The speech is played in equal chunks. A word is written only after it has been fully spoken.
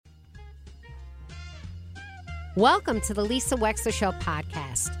Welcome to the Lisa Wexler Show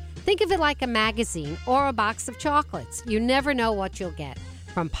podcast. Think of it like a magazine or a box of chocolates. You never know what you'll get.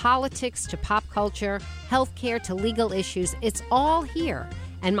 From politics to pop culture, healthcare to legal issues, it's all here.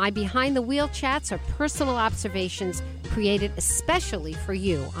 And my behind-the-wheel chats are personal observations created especially for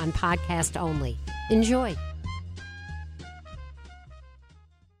you on podcast only. Enjoy.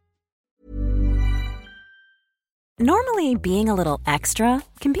 Normally, being a little extra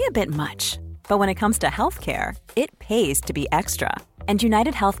can be a bit much. But when it comes to healthcare, it pays to be extra. And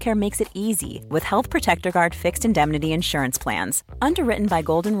United Healthcare makes it easy with Health Protector Guard fixed indemnity insurance plans. Underwritten by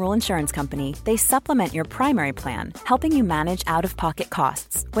Golden Rule Insurance Company, they supplement your primary plan, helping you manage out-of-pocket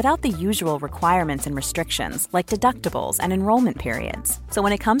costs without the usual requirements and restrictions like deductibles and enrollment periods. So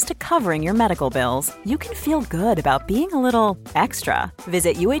when it comes to covering your medical bills, you can feel good about being a little extra.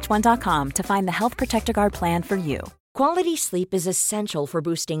 Visit uh1.com to find the Health Protector Guard plan for you. Quality sleep is essential for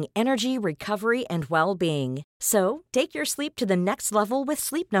boosting energy, recovery, and well-being. So, take your sleep to the next level with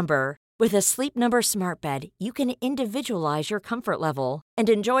Sleep Number. With a Sleep Number smart bed, you can individualize your comfort level and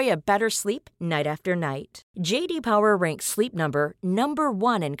enjoy a better sleep night after night. J.D. Power ranks Sleep Number number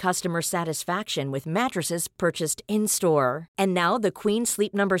one in customer satisfaction with mattresses purchased in-store. And now the Queen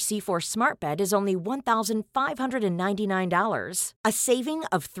Sleep Number C4 smart bed is only $1,599, a saving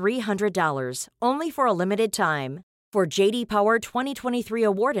of $300, only for a limited time. For J.D. Power 2023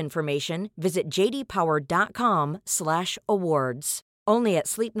 award information, visit jdpower.com/awards. Only at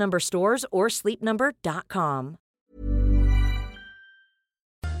Sleep Number stores or sleepnumber.com.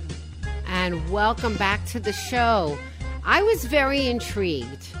 And welcome back to the show. I was very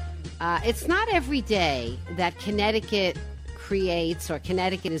intrigued. It's not every day that Connecticut creates, or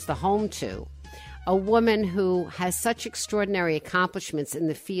Connecticut is the home to, a woman who has such extraordinary accomplishments in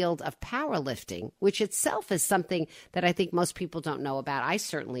the field of powerlifting, which itself is something that I think most people don't know about. I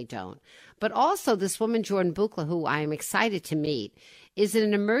certainly don't. But also this woman, Jordan Buchla, who I am excited to meet, is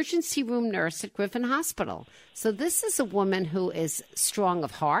an emergency room nurse at Griffin Hospital. So this is a woman who is strong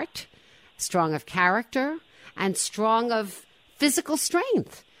of heart, strong of character, and strong of physical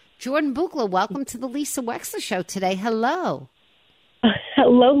strength. Jordan Buchla, welcome to the Lisa Wexler Show today. Hello.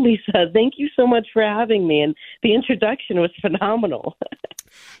 Hello, Lisa. Thank you so much for having me. And the introduction was phenomenal.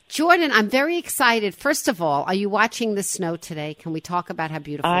 Jordan, I'm very excited. First of all, are you watching the snow today? Can we talk about how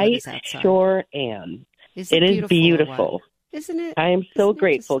beautiful it is outside? I sure am. Is it is beautiful. Isn't it? I am so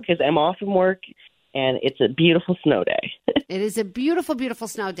grateful because I'm off from work and it's a beautiful snow day. It is a beautiful, beautiful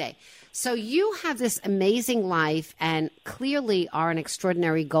snow day. So you have this amazing life and clearly are an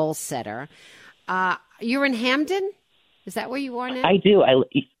extraordinary goal setter. You're in Hamden? Is that where you are now? I do.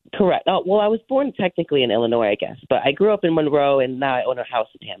 Correct. Well, I was born technically in Illinois, I guess, but I grew up in Monroe, and now I own a house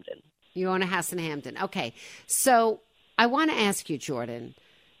in Hamden. You own a house in Hamden. Okay. So I want to ask you, Jordan,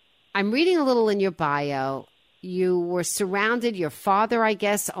 I'm reading a little in your bio. You were surrounded, your father, I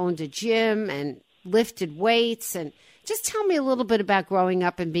guess, owned a gym and lifted weights. And just tell me a little bit about growing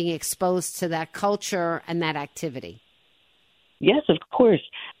up and being exposed to that culture and that activity. Yes, of course.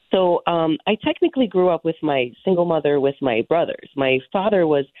 So I technically grew up with my single mother with my brothers. My father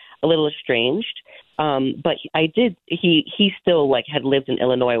was a little estranged, but he still had lived in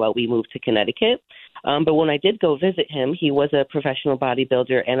Illinois while we moved to Connecticut. But when I did go visit him, he was a professional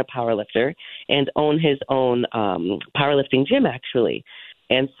bodybuilder and a powerlifter and owned his own powerlifting gym, actually.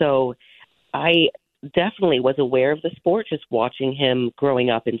 And so I definitely was aware of the sport, just watching him growing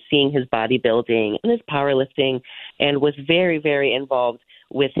up and seeing his bodybuilding and his powerlifting, and was very, very involved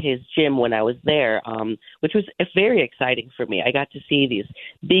with his gym when I was there, which was very exciting for me. I got to see these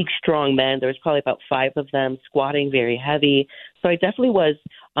big, strong men. There was probably about 5 of them squatting very heavy. So I definitely was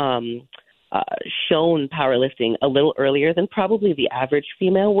shown powerlifting a little earlier than probably the average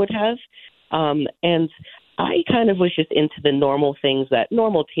female would have. And I kind of was just into the normal things that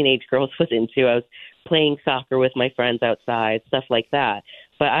normal teenage girls was into. I was playing soccer with my friends outside, stuff like that.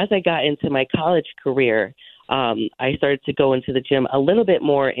 But as I got into my college career, I started to go into the gym a little bit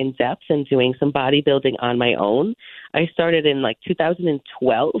more in depth and doing some bodybuilding on my own. I started in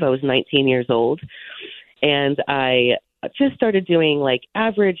 2012. I was 19 years old, and I just started doing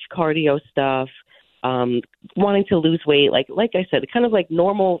average cardio stuff, wanting to lose weight, like I said, kind of like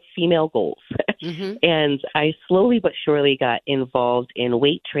normal female goals. Mm-hmm. And I slowly but surely got involved in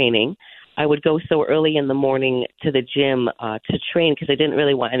weight training. I would go so early in the morning to the gym to train because I didn't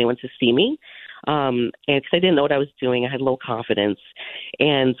really want anyone to see me. And because I didn't know what I was doing, I had low confidence.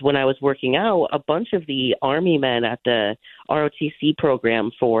 And when I was working out, a bunch of the Army men at the ROTC program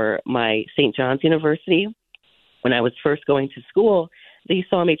for my St. John's University, when I was first going to school, they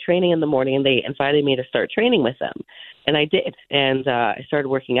saw me training in the morning and they invited me to start training with them. And I did. And I started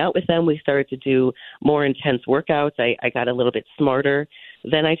working out with them. We started to do more intense workouts. I got a little bit smarter.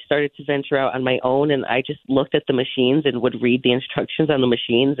 Then I started to venture out on my own, and I just looked at the machines and would read the instructions on the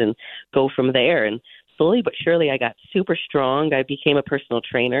machines and go from there. And slowly but surely, I got super strong. I became a personal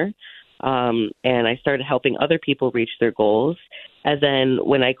trainer, and I started helping other people reach their goals. And then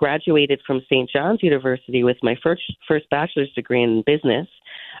when I graduated from St. John's University with my first bachelor's degree in business,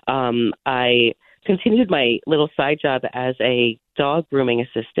 I continued my little side job as a dog grooming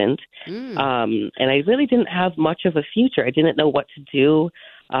assistant. And I really didn't have much of a future. I didn't know what to do.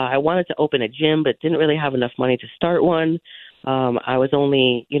 I wanted to open a gym, but didn't really have enough money to start one. I was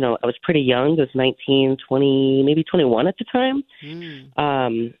only, I was pretty young. I was 19, 20, maybe 21 at the time.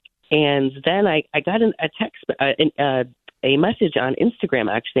 And then I got a message on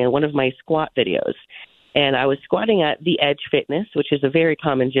Instagram, actually, in one of my squat videos. And I was squatting at The Edge Fitness, which is a very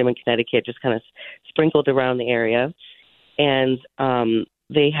common gym in Connecticut, just kind of sprinkled around the area. And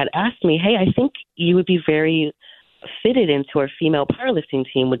they had asked me, hey, I think you would be very fitted into our female powerlifting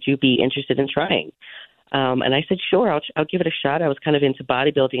team. Would you be interested in trying? And I said, sure, I'll give it a shot. I was kind of into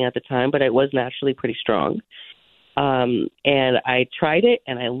bodybuilding at the time, but I was naturally pretty strong. And I tried it,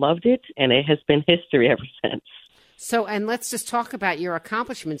 and I loved it, and it has been history ever since. So, and let's just talk about your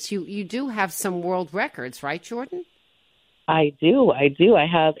accomplishments. You do have some world records, right, Jordan? I do. I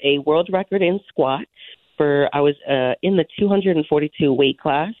have a world record in squat. I was in the 242 weight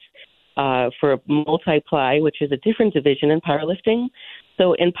class for multiply, which is a different division in powerlifting.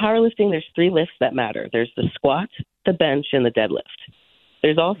 So in powerlifting, there's 3 lifts that matter. There's the squat, the bench, and the deadlift.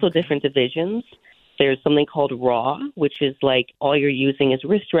 There's also different divisions. There's something called raw, which is like all you're using is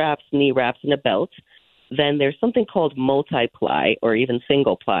wrist wraps, knee wraps, and a belt. Then there's something called multiply or even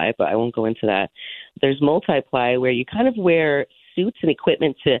single ply, but I won't go into that. There's multiply where you kind of wear suits and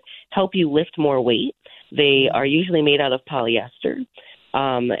equipment to help you lift more weight. They are usually made out of polyester,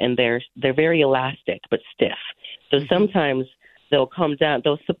 and they're very elastic but stiff. So sometimes they'll come down,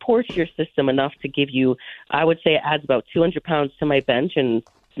 they'll support your system enough to give you, I would say it adds about 200 pounds to my bench and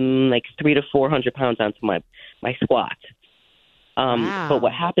like 300 to 400 pounds onto my squat. Wow. But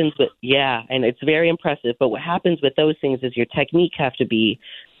what happens and it's very impressive, but what happens with those things is your technique have to be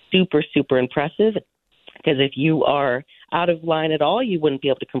super, super impressive, because if you are out of line at all, you wouldn't be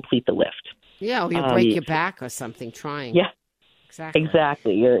able to complete the lift. Yeah, or you'll break your back or something trying. Yeah,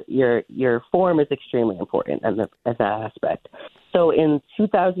 exactly. Your form is extremely important as that aspect. So in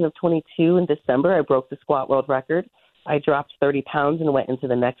 2022, in December, I broke the squat world record. I dropped 30 pounds and went into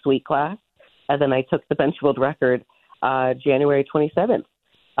the next weight class. And then I took the bench world record January 27th.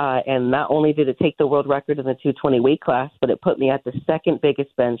 And not only did it take the world record in the 220 weight class, but it put me at the second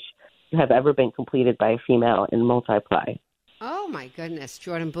biggest bench to have ever been completed by a female in multiply. Oh, my goodness,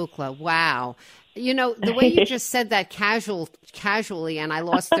 Jordan Buchla. Wow. The way you just said that casually, and I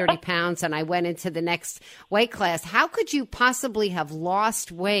lost 30 pounds and I went into the next weight class, how could you possibly have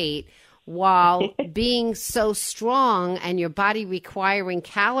lost weight while being so strong and your body requiring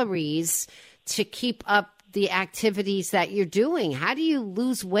calories to keep up the activities that you're doing? How do you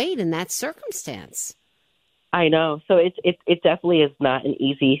lose weight in that circumstance? I know. So it definitely is not an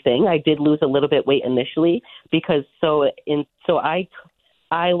easy thing. I did lose a little bit weight initially because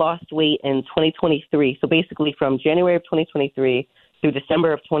I lost weight in 2023. So basically from January of 2023 through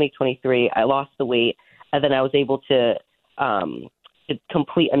December of 2023, I lost the weight, and then I was able to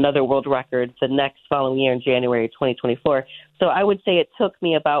complete another world record the next following year in January 2024. So I would say it took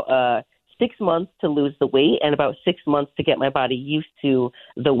me about 6 months to lose the weight and about 6 months to get my body used to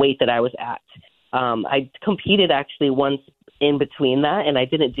the weight that I was at. I competed actually once in between that, and I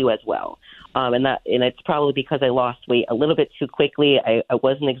didn't do as well. And it's probably because I lost weight a little bit too quickly. I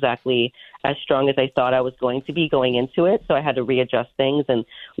wasn't exactly as strong as I thought I was going to be going into it, so I had to readjust things and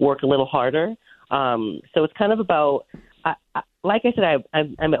work a little harder. So it's kind of about, like I said, I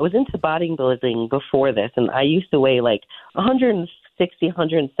was into bodybuilding before this, and I used to weigh like 160,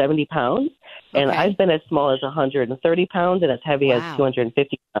 170 pounds, and I've been as small as 130 pounds and as heavy as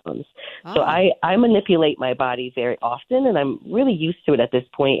 250 pounds. Oh. So I manipulate my body very often, and I'm really used to it at this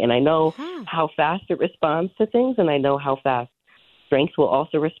point, and I know how fast it responds to things, and I know how fast strength will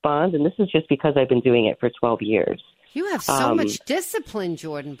also respond, and this is just because I've been doing it for 12 years. You have so much discipline,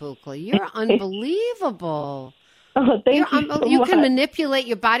 Jordan Buchla. You're unbelievable. Oh, thank you so you much. can manipulate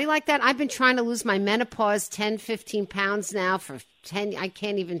your body like that. I've been trying to lose my menopause 10, 15 pounds now for 10. I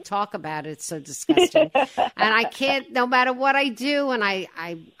can't even talk about it. It's so disgusting. And I can't, no matter what I do. And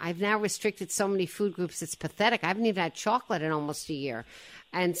I've now restricted so many food groups. It's pathetic. I haven't even had chocolate in almost a year.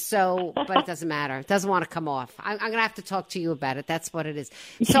 And so, but it doesn't matter. It doesn't want to come off. I'm going to have to talk to you about it. That's what it is.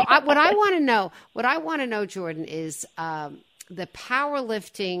 So what I want to know, Jordan, is the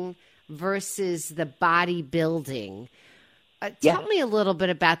powerlifting versus the bodybuilding. Tell me a little bit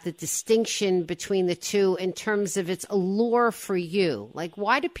about the distinction between the two in terms of its allure for you. Like,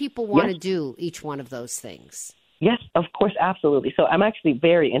 why do people want to do each one of those things? Yes, of course, absolutely. So I'm actually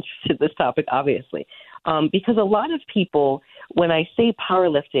very interested in this topic, obviously, because a lot of people, when I say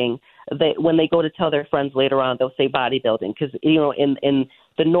powerlifting, when they go to tell their friends later on, they'll say bodybuilding because, in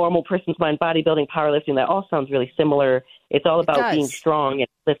the normal person's mind, bodybuilding, powerlifting, that all sounds really similar. It's all about being strong and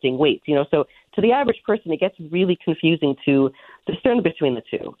lifting weights, So to the average person, it gets really confusing to discern between the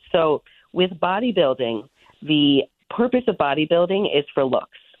two. So with bodybuilding, the purpose of bodybuilding is for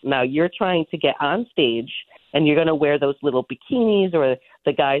looks. Now, you're trying to get on stage, and you're going to wear those little bikinis, or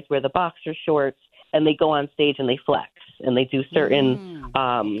the guys wear the boxer shorts, and they go on stage and they flex, and they do certain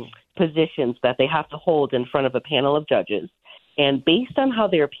positions that they have to hold in front of a panel of judges. And based on how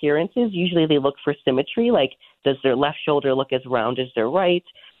their appearance is, usually they look for symmetry, like does their left shoulder look as round as their right?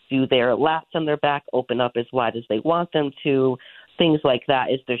 Do their lats on their back open up as wide as they want them to? Things like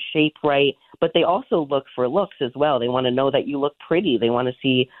that. Is their shape right? But they also look for looks as well. They want to know that you look pretty. They want to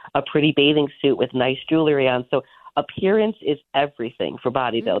see a pretty bathing suit with nice jewelry on. So appearance is everything for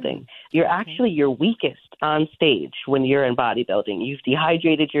bodybuilding. You're actually your weakest on stage when you're in bodybuilding. You've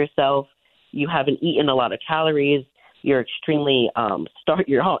dehydrated yourself. You haven't eaten a lot of calories. You're extremely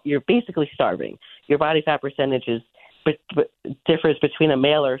you're basically starving. Your body fat percentage is differs between a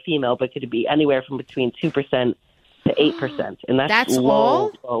male or a female, but could be anywhere from between 2% to 8%, and that's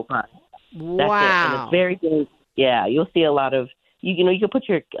low. Wow, that's it. And it's very good. Yeah, you'll see a lot of you can put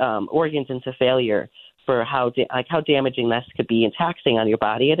your organs into failure for how damaging this could be and taxing on your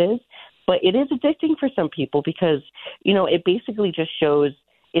body it is. But it is addicting for some people because it basically just shows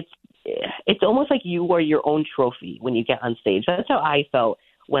it's almost like you are your own trophy when you get on stage. That's how I felt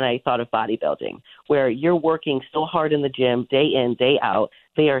when I thought of bodybuilding, where you're working so hard in the gym day in, day out.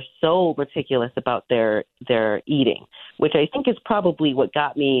 They are so meticulous about their eating, which I think is probably what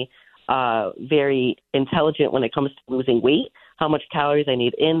got me very intelligent when it comes to losing weight, how much calories I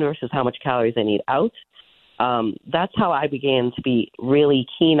need in versus how much calories I need out. That's how I began to be really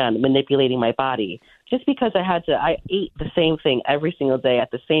keen on manipulating my body, just because I ate the same thing every single day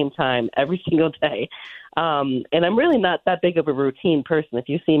at the same time every single day. And I'm really not that big of a routine person. If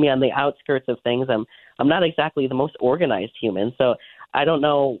you see me on the outskirts of things, I'm not exactly the most organized human. So I don't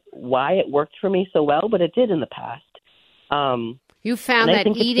know why it worked for me so well, but it did in the past. You found that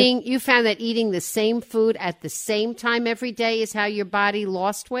eating the same food at the same time every day is how your body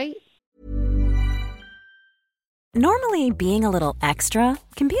lost weight? Normally, being a little extra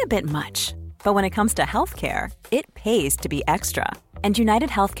can be a bit much. But when it comes to healthcare, it pays to be extra. And United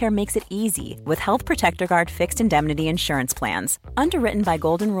Healthcare makes it easy with Health Protector Guard fixed indemnity insurance plans. Underwritten by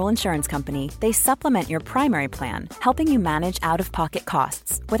Golden Rule Insurance Company, they supplement your primary plan, helping you manage out-of-pocket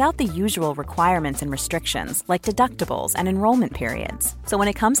costs without the usual requirements and restrictions like deductibles and enrollment periods. So when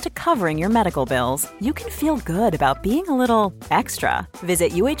it comes to covering your medical bills, you can feel good about being a little extra.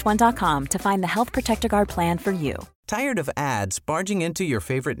 Visit uh1.com to find the Health Protector Guard plan for you. Tired of ads barging into your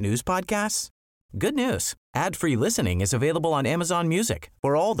favorite news podcasts? Good news. Ad-free listening is available on Amazon Music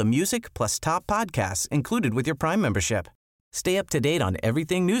for all the music plus top podcasts included with your Prime membership. Stay up to date on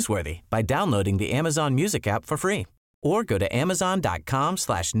everything newsworthy by downloading the Amazon Music app for free or go to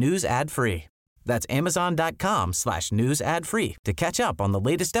amazon.com/news ad free. That's amazon.com/news ad free to catch up on the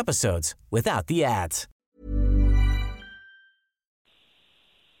latest episodes without the ads.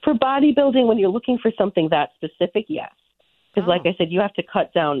 For bodybuilding, when you're looking for something that specific, yes. Because like I said, you have to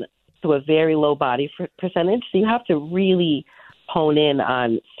cut down to a very low body percentage. So you have to really hone in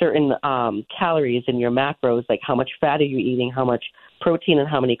on certain calories in your macros, like how much fat are you eating, how much protein and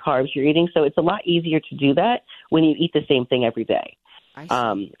how many carbs you're eating. So it's a lot easier to do that when you eat the same thing every day.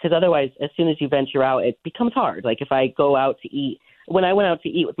 Because otherwise, as soon as you venture out, it becomes hard. Like if I go out to eat, when I went out to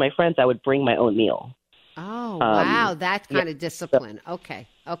eat with my friends, I would bring my own meal. Oh, wow. That kind of discipline. Okay.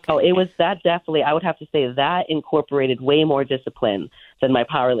 Oh, it was that definitely. I would have to say that incorporated way more discipline than my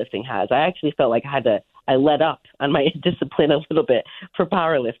powerlifting has. I actually felt like I let up on my discipline a little bit for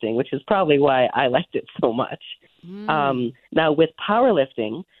powerlifting, which is probably why I liked it so much. Now with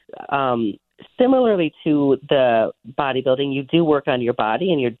powerlifting, similarly to the bodybuilding, you do work on your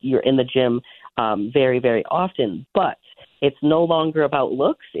body and you're in the gym very, very often, but it's no longer about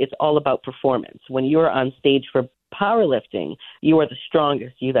looks. It's all about performance. When you're on stage for powerlifting, you are the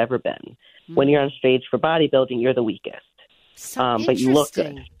strongest you've ever been. When you're on stage for bodybuilding, you're the weakest. So but you look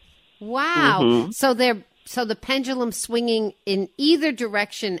good. Wow. So they're So the pendulum swinging in either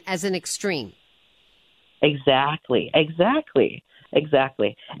direction as an extreme. Exactly. And,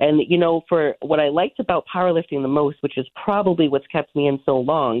 for what I liked about powerlifting the most, which is probably what's kept me in so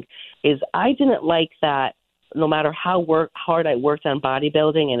long, is I didn't like that no matter how hard I worked on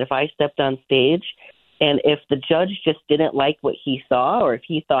bodybuilding, and if I stepped on stage, and if the judge just didn't like what he saw, or if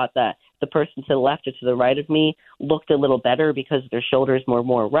he thought that the person to the left or to the right of me looked a little better because their shoulders were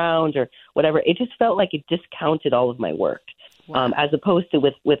more round or whatever, it just felt like it discounted all of my work. Wow. As opposed to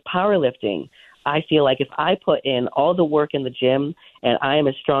with powerlifting, I feel like if I put in all the work in the gym and I am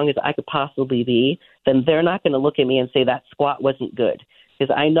as strong as I could possibly be, then they're not going to look at me and say that squat wasn't good,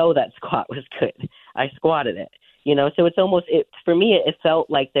 because I know that squat was good. I squatted it, so it's almost, for me, it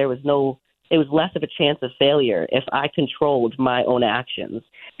felt like it was less of a chance of failure if I controlled my own actions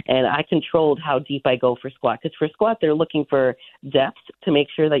and I controlled how deep I go for squat. Because for squat, they're looking for depth to make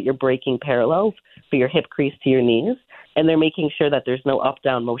sure that you're breaking parallel for your hip crease to your knees. And they're making sure that there's no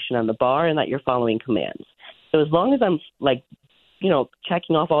up-down motion on the bar and that you're following commands. So as long as I'm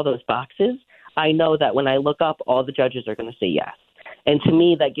checking off all those boxes, I know that when I look up, all the judges are going to say yes. And to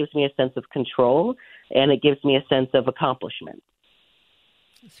me, that gives me a sense of control and it gives me a sense of accomplishment.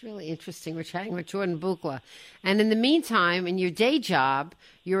 It's really interesting. We're chatting with Jordan Buchla. And in the meantime, in your day job,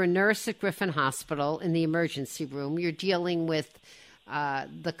 you're a nurse at Griffin Hospital in the emergency room. You're dealing with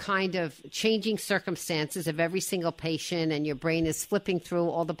the kind of changing circumstances of every single patient, and your brain is flipping through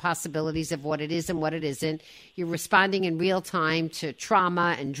all the possibilities of what it is and what it isn't. You're responding in real time to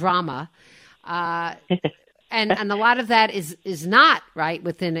trauma and drama. And a lot of that is not right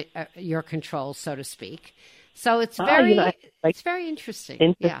within your control, so to speak. So it's very it's very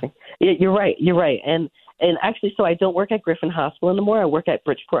interesting. Yeah, you're right. And actually, so I don't work at Griffin Hospital anymore. I work at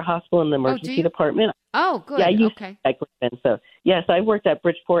Bridgeport Hospital in the emergency department. Oh, good. Yeah, I used okay. to at Griffin. So, yes, I worked at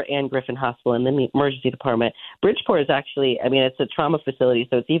Bridgeport and Griffin Hospital in the emergency department. Bridgeport is actually, it's a trauma facility,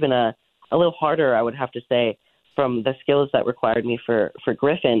 so it's even a little harder, I would have to say, from the skills that required me for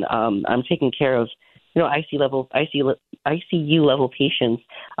Griffin. I'm taking care of, ICU level patients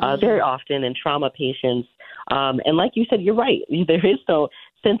very often, and trauma patients. And like you said, you're right. There is no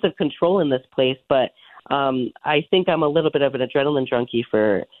sense of control in this place, but I think I'm a little bit of an adrenaline junkie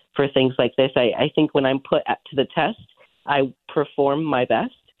for things like this. I think when I'm put to the test, I perform my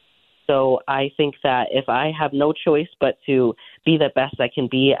best. So I think that if I have no choice but to be the best I can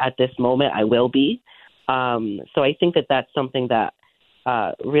be at this moment, I will be. So I think that that's something that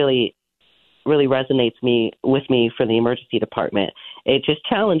really resonates with me for the emergency department. It just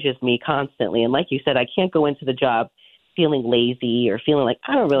challenges me constantly. And like you said, I can't go into the job feeling lazy or feeling like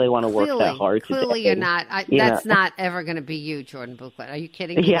I don't really want to work that hard. Clearly you're not. That's not ever going to be you, Jordan Buchla. Are you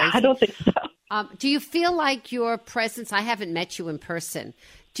kidding me? Yeah, lazy? I don't think so. Do you feel like your presence, I haven't met you in person,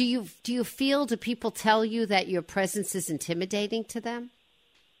 do people tell you that your presence is intimidating to them?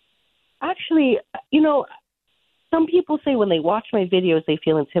 Actually, some people say when they watch my videos, they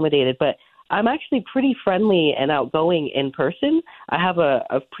feel intimidated, but I'm actually pretty friendly and outgoing in person. I have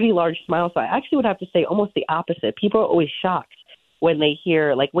a pretty large smile, so I actually would have to say almost the opposite. People are always shocked when they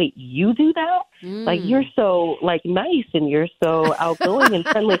hear, like, wait, you do that? Like, you're so, nice and you're so outgoing and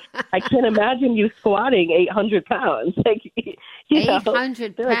friendly. I can't imagine you squatting 800 pounds.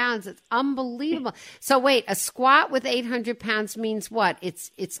 800 pounds. It's unbelievable. So wait, a squat with 800 pounds means what?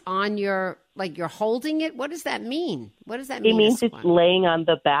 It's on your, you're holding it? What does that mean? What does that mean? It means it's laying on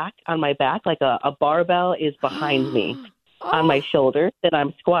my back, like a barbell is behind me on my shoulder. Then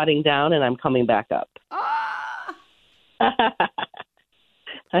I'm squatting down and I'm coming back up.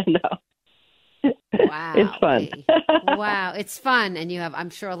 I know. Wow. It's fun. Wow. It's fun. And you have, I'm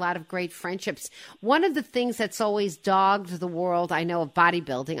sure, a lot of great friendships. One of the things that's always dogged the world, I know, of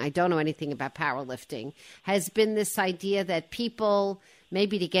bodybuilding, I don't know anything about powerlifting, has been this idea that people,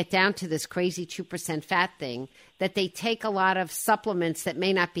 maybe to get down to this crazy 2% fat thing, that they take a lot of supplements that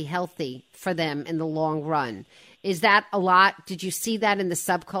may not be healthy for them in the long run. Is that a lot? Did you see that in the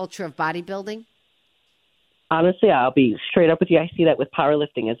subculture of bodybuilding? Honestly, I'll be straight up with you. I see that with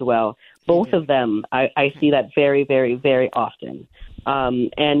powerlifting as well. Both of them, I see that very, very, very often. And,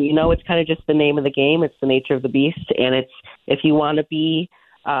 it's kind of just the name of the game. It's the nature of the beast. And it's, if you want to be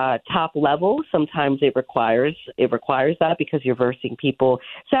top level, sometimes it requires that because you're versing people.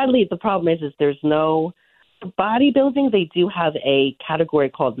 Sadly, the problem is there's no bodybuilding. They do have a category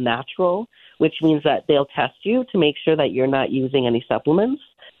called natural, which means that they'll test you to make sure that you're not using any supplements.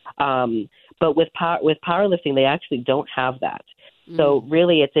 But with powerlifting, they actually don't have that. So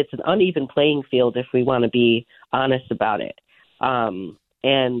really, it's an uneven playing field if we want to be honest about it.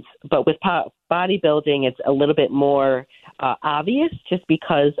 But with bodybuilding, it's a little bit more obvious just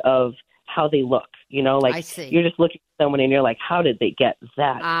because of how they look. I see. You're just looking at someone and you're like, how did they get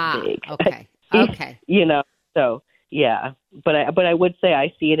that big? Okay. Okay. So yeah, but I would say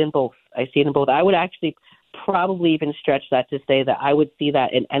I see it in both. I would actually probably even stretch that to say that I would see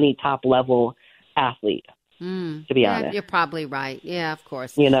that in any top level athlete. To be honest, you're probably right. Yeah, of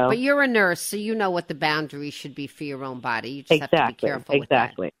course. But you're a nurse, so you know what the boundaries should be for your own body. You just have to be careful with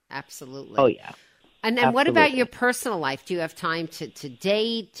that. Absolutely. Oh yeah. And then what about your personal life? Do you have time to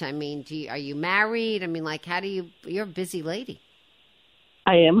date? I mean, are you married? I mean, like, you're a busy lady.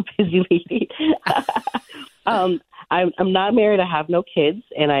 I am a busy lady. I'm not married. I have no kids,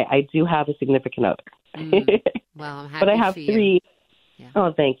 and I do have a significant other. Well, I'm happy but I have for three. You. Yeah.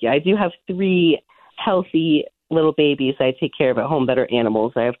 Oh, thank you. I do have 3 healthy little babies I take care of at home that are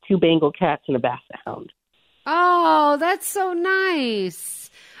animals. I have 2 Bengal cats and a basset hound. Oh, that's so nice.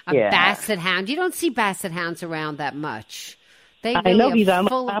 A Yeah. basset hound. You don't see basset hounds around that much. They really I know are he's on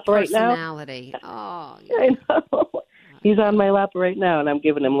full my lap of right now. personality. Oh, yeah. I know. He's on my lap right now, and I'm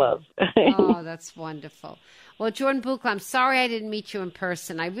giving him love. Oh, that's wonderful. Well, Jordan Buchla, I'm sorry I didn't meet you in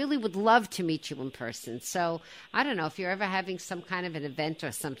person. I really would love to meet you in person. So I don't know if you're ever having some kind of an event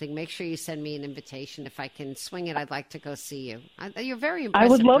or something. Make sure you send me an invitation. If I can swing it, I'd like to go see you. You're a very impressive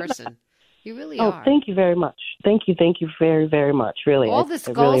I would love person. That. You really are. Thank you very much. Thank you very, very much. Really, all this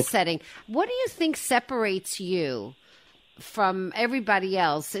goal setting. What do you think separates you from everybody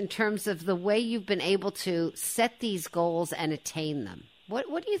else in terms of the way you've been able to set these goals and attain them?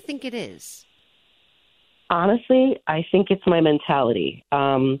 What do you think it is? Honestly, I think it's my mentality.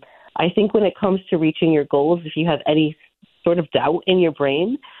 I think when it comes to reaching your goals, if you have any sort of doubt in your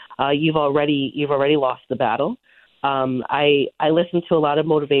brain, you've already lost the battle. I listen to a lot of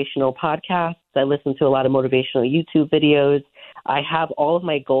motivational podcasts. I listen to a lot of motivational YouTube videos. I have all of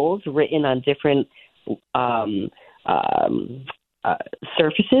my goals written on different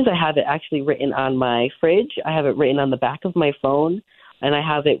surfaces. I have it actually written on my fridge. I have it written on the back of my phone, and I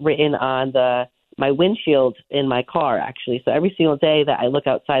have it written on my windshield in my car, actually. So every single day that I look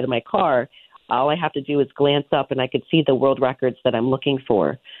outside of my car, all I have to do is glance up, and I could see the world records that I'm looking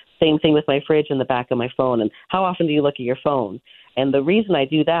for. Same thing with my fridge and the back of my phone. And how often do you look at your phone? And the reason I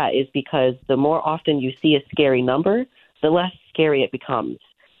do that is because the more often you see a scary number, the less scary it becomes.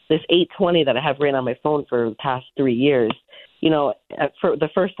 This 820 that I have written on my phone for the past 3 years, for the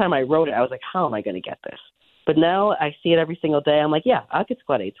first time I wrote it, I was like, how am I going to get this? But now I see it every single day. I'm like, yeah, I could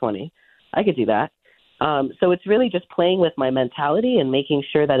squat 820. I could do that. So it's really just playing with my mentality and making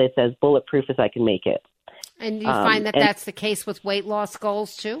sure that it's as bulletproof as I can make it. And you find that that's the case with weight loss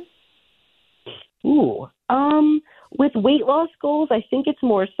goals too? With weight loss goals, I think it's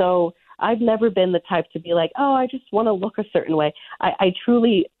more so I've never been the type to be like, oh, I just want to look a certain way. I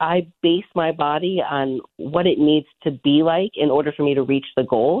truly base my body on what it needs to be like in order for me to reach the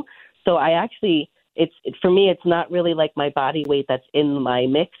goal. So for me, it's not really like my body weight that's in my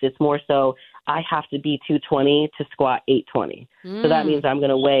mix. It's more so I have to be 220 to squat 820. So that means I'm going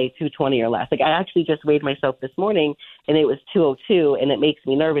to weigh 220 or less. Like I actually just weighed myself this morning and it was 202, and it makes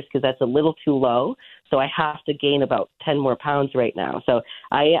me nervous because that's a little too low. So I have to gain about 10 more pounds right now. So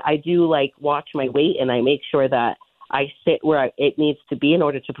I do watch my weight, and I make sure that I sit where it needs to be in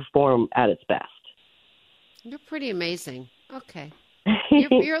order to perform at its best. You're pretty amazing. Okay.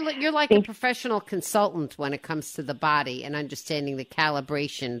 You're like a professional consultant when it comes to the body and understanding the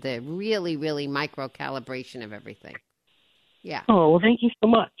calibration, the really, really micro calibration of everything. Yeah. Oh, well, thank you so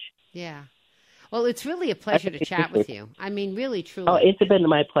much. Yeah. Well, it's really a pleasure to chat with you. I mean, really, truly. Oh, it's been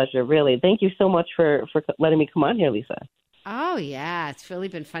my pleasure, really. Thank you so much for letting me come on here, Lisa. Oh, yeah. It's really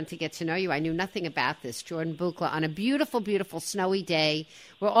been fun to get to know you. I knew nothing about this. Jordan Buchla on a beautiful, beautiful snowy day.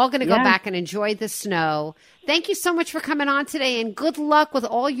 We're all going to go back and enjoy the snow. Thank you so much for coming on today, and good luck with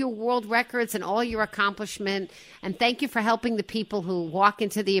all your world records and all your accomplishment. And thank you for helping the people who walk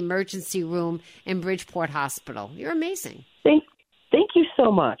into the emergency room in Bridgeport Hospital. You're amazing. Thank you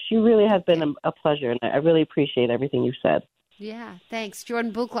so much. You really have been a pleasure, and I really appreciate everything you said. Yeah, thanks.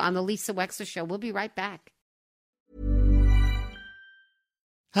 Jordan Buchla on the Lisa Wexler Show. We'll be right back.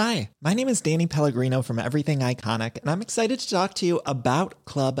 Hi, my name is Danny Pellegrino from Everything Iconic, and I'm excited to talk to you about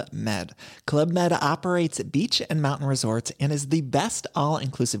Club Med. Club Med operates beach and mountain resorts and is the best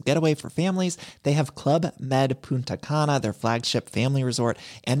all-inclusive getaway for families. They have Club Med Punta Cana, their flagship family resort,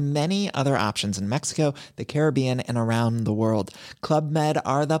 and many other options in Mexico, the Caribbean, and around the world. Club Med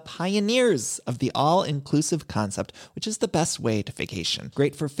are the pioneers of the all-inclusive concept, which is the best way to vacation.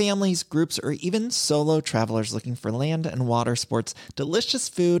 Great for families, groups, or even solo travelers looking for land and water sports, delicious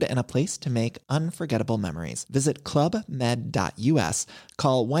food, and a place to make unforgettable memories. Visit clubmed.us,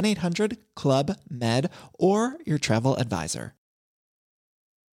 call 1-800-CLUB-MED, or your travel advisor.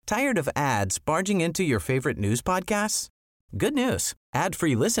 Tired of ads barging into your favorite news podcasts? Good news.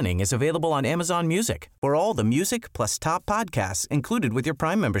 Ad-free listening is available on Amazon Music for all the music plus top podcasts included with your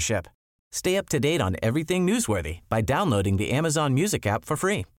Prime membership. Stay up to date on everything newsworthy by downloading the Amazon Music app for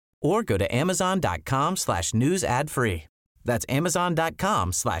free or go to amazon.com/news ad free. That's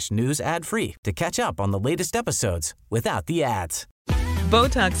amazon.com/news ad free to catch up on the latest episodes without the ads.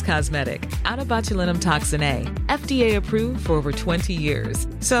 Botox Cosmetic, out of botulinum toxin A, FDA approved for over 20 years.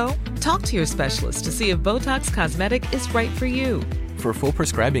 So, talk to your specialist to see if Botox Cosmetic is right for you. For full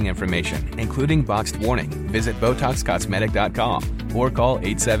prescribing information, including boxed warning, visit BotoxCosmetic.com or call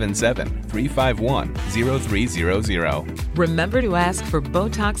 877-351-0300. Remember to ask for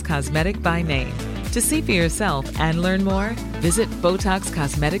Botox Cosmetic by name. To see for yourself and learn more, visit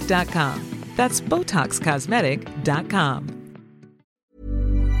BotoxCosmetic.com. That's BotoxCosmetic.com.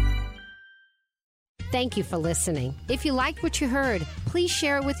 Thank you for listening. If you liked what you heard, please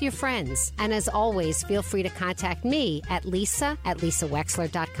share it with your friends. And as always, feel free to contact me at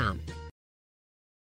lisa@lisawexler.com.